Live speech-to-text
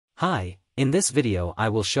Hi, in this video I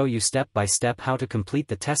will show you step by step how to complete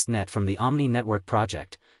the testnet from the Omni Network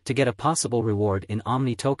project, to get a possible reward in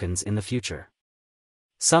Omni tokens in the future.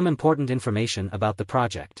 Some important information about the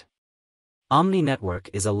project. Omni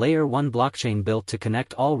Network is a Layer 1 blockchain built to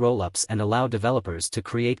connect all rollups and allow developers to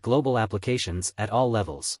create global applications at all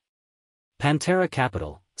levels. Pantera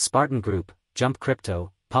Capital, Spartan Group, Jump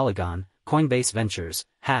Crypto, Polygon, Coinbase Ventures,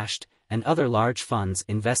 Hashed, and other large funds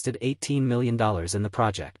invested $18 million in the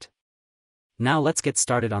project. Now let's get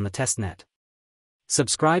started on the testnet.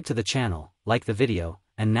 Subscribe to the channel, like the video,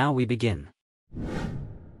 and now we begin.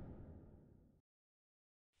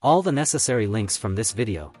 All the necessary links from this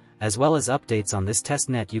video, as well as updates on this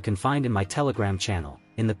testnet, you can find in my Telegram channel,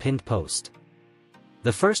 in the pinned post.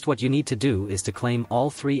 The first what you need to do is to claim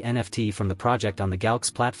all 3 NFT from the project on the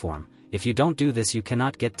Gaux platform. If you don't do this you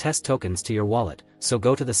cannot get test tokens to your wallet, so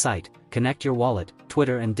go to the site, connect your wallet,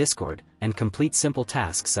 Twitter and Discord, and complete simple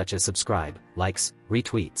tasks such as subscribe, likes,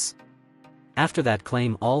 retweets. After that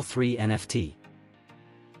claim all 3 NFT.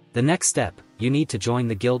 The next step, you need to join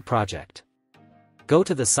the guild project. Go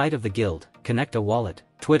to the site of the guild, connect a wallet,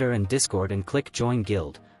 Twitter and Discord and click join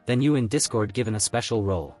guild, then you in Discord given a special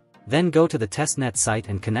role. Then go to the testnet site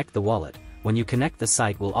and connect the wallet. When you connect, the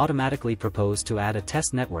site will automatically propose to add a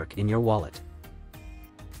test network in your wallet.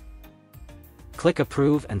 Click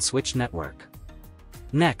approve and switch network.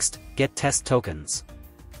 Next, get test tokens.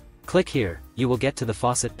 Click here, you will get to the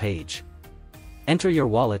faucet page. Enter your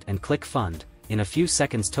wallet and click fund. In a few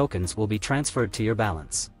seconds tokens will be transferred to your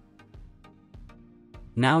balance.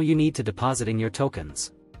 Now you need to depositing your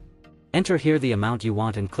tokens. Enter here the amount you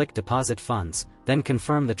want and click deposit funds, then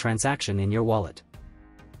confirm the transaction in your wallet.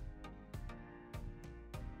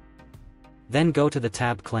 Then go to the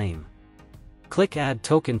tab claim. Click add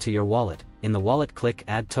token to your wallet, in the wallet click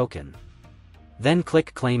add token. Then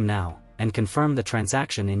click claim now, and confirm the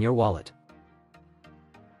transaction in your wallet.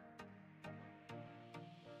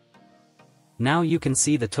 Now you can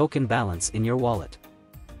see the token balance in your wallet.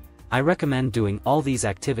 I recommend doing all these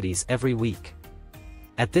activities every week.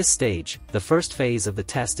 At this stage, the first phase of the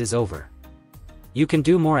test is over. You can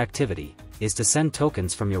do more activity, is to send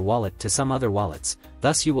tokens from your wallet to some other wallets,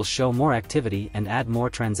 thus you will show more activity and add more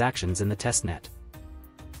transactions in the testnet.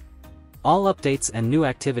 All updates and new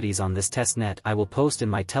activities on this testnet I will post in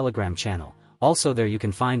my Telegram channel, also there you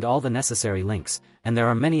can find all the necessary links, and there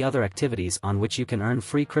are many other activities on which you can earn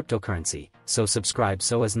free cryptocurrency, so subscribe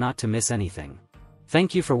so as not to miss anything.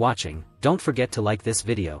 Thank you for watching, don't forget to like this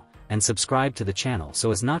video, and subscribe to the channel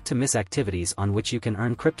so as not to miss activities on which you can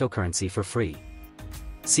earn cryptocurrency for free.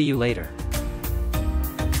 See you later.